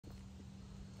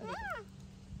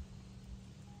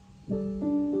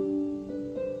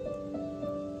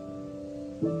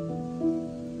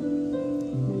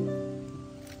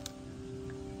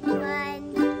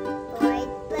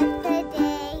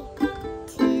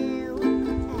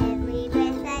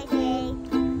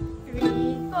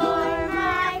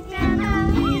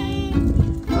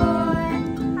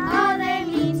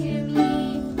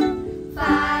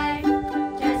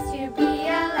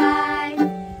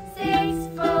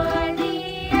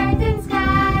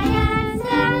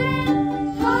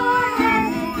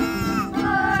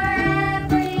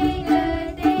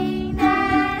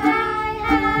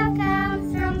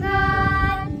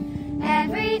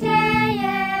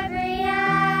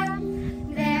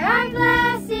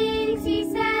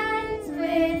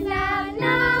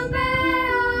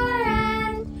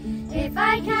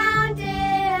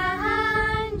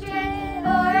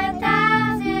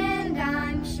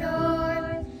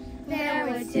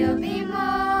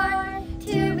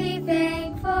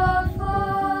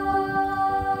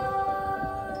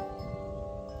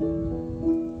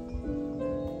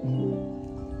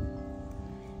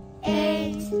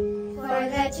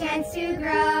Chance to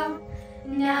grow.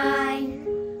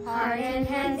 9, heart and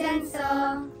hands and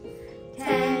soul.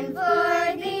 10,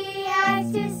 for the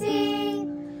eyes to see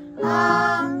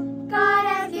all God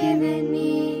has given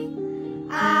me.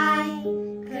 I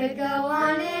could go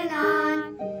on and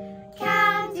on,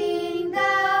 counting the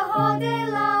whole day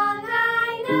long.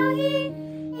 I know He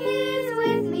is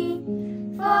with me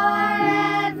for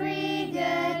every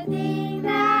good thing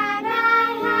that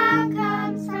I have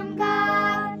comes from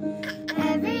God.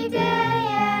 Every day,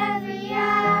 every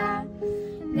hour,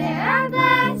 there are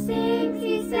blessings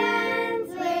He sends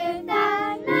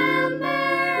without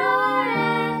number or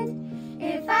end.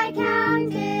 If I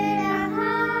counted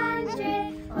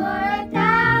 100 or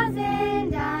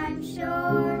 1,000, I'm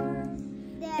sure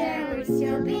there would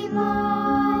still be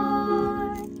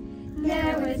more.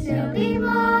 There would still be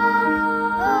more.